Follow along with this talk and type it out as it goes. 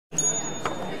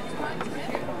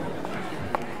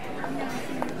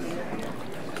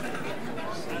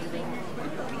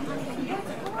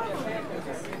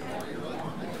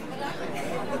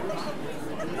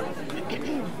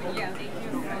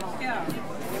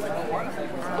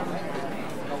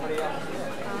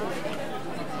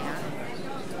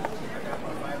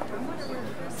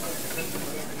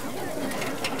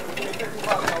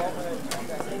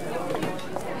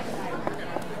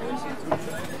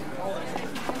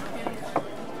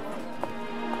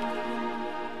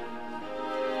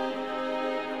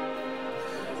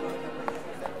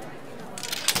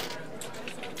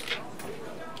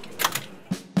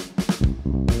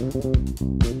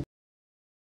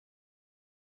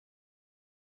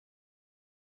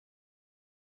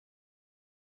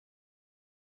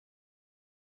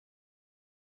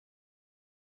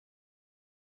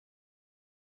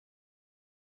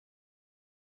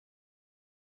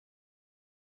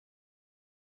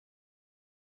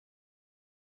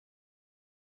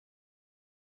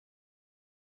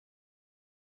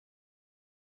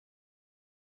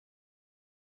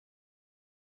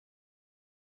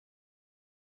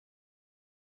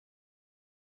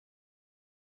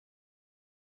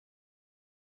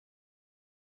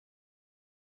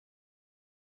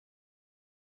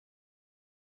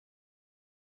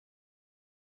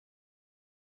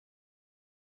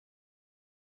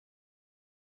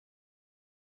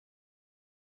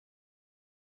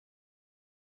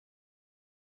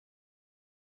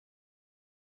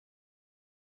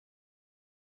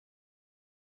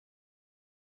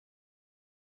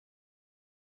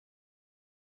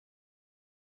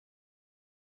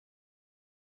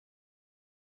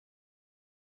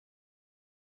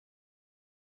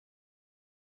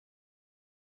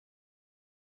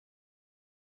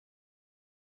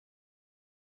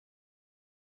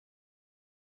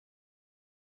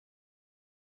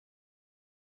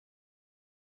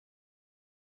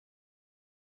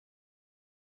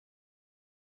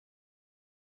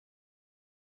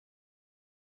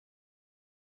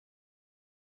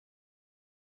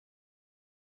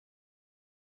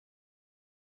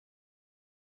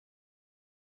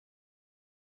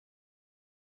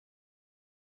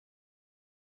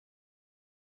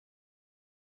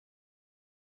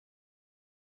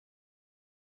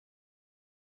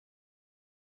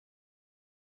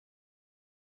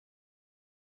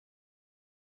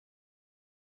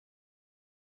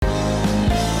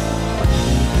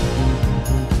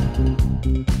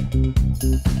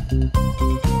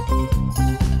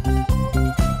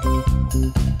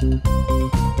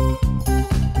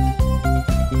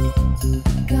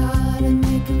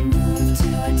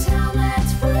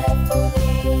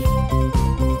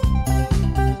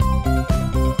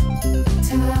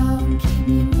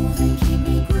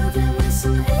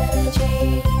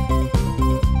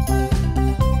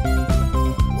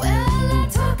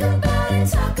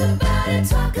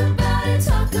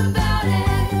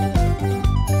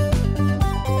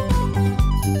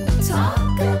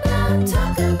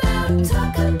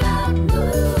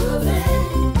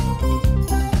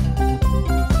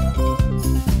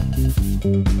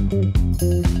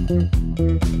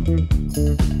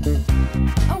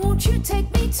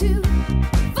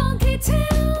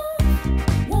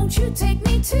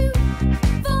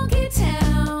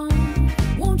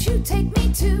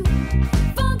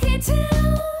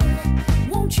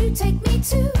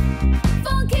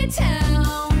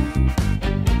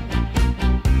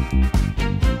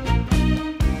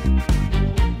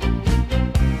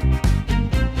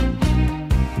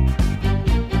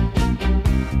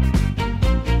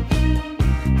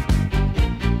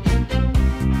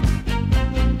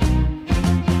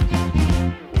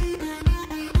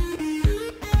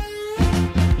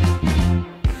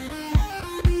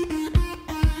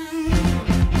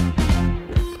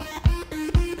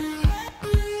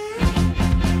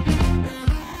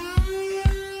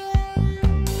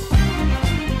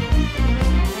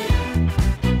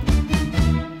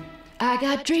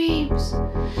got dreams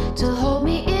to hold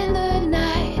me in the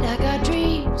night. I got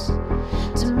dreams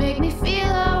to make me feel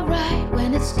alright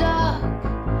when it's dark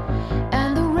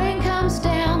and the rain comes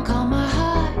down. Calm my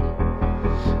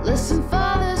heart, listen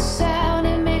for the sound.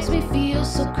 It makes me feel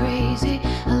so crazy.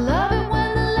 I love it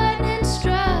when the lightning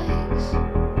strikes.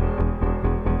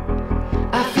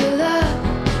 I feel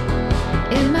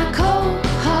love in my cold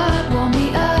heart, warm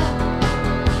me up.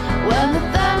 When the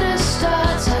thunder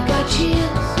starts, I got chills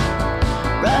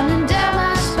running down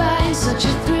my spine, such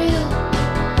a thrill.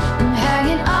 I'm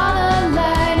hanging on a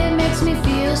line, it makes me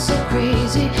feel so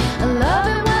crazy. I love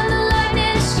it when the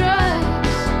lightning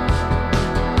strikes.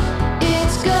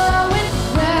 It's going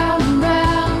round and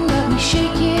round, got me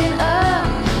shaking up.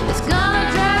 It's gonna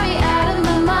drive me out of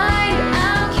my mind.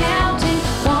 I'm counting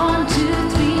 1, 2,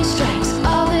 3 strikes.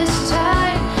 All this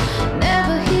time,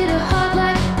 never hit a heart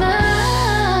like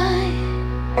mine.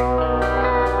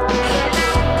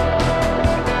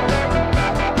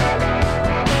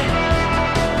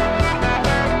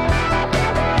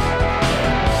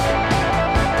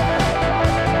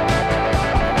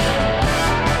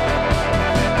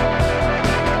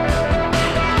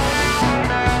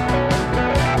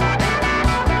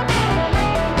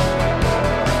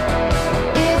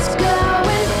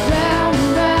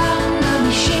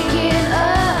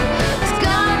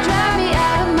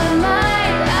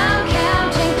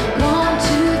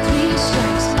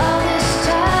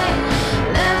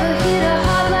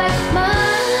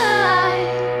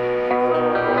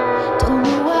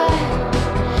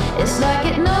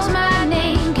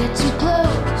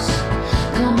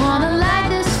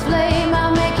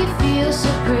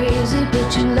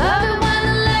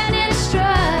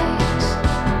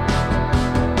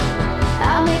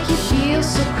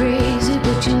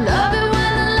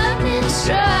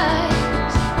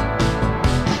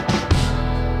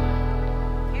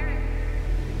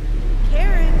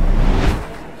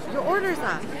 orders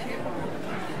up.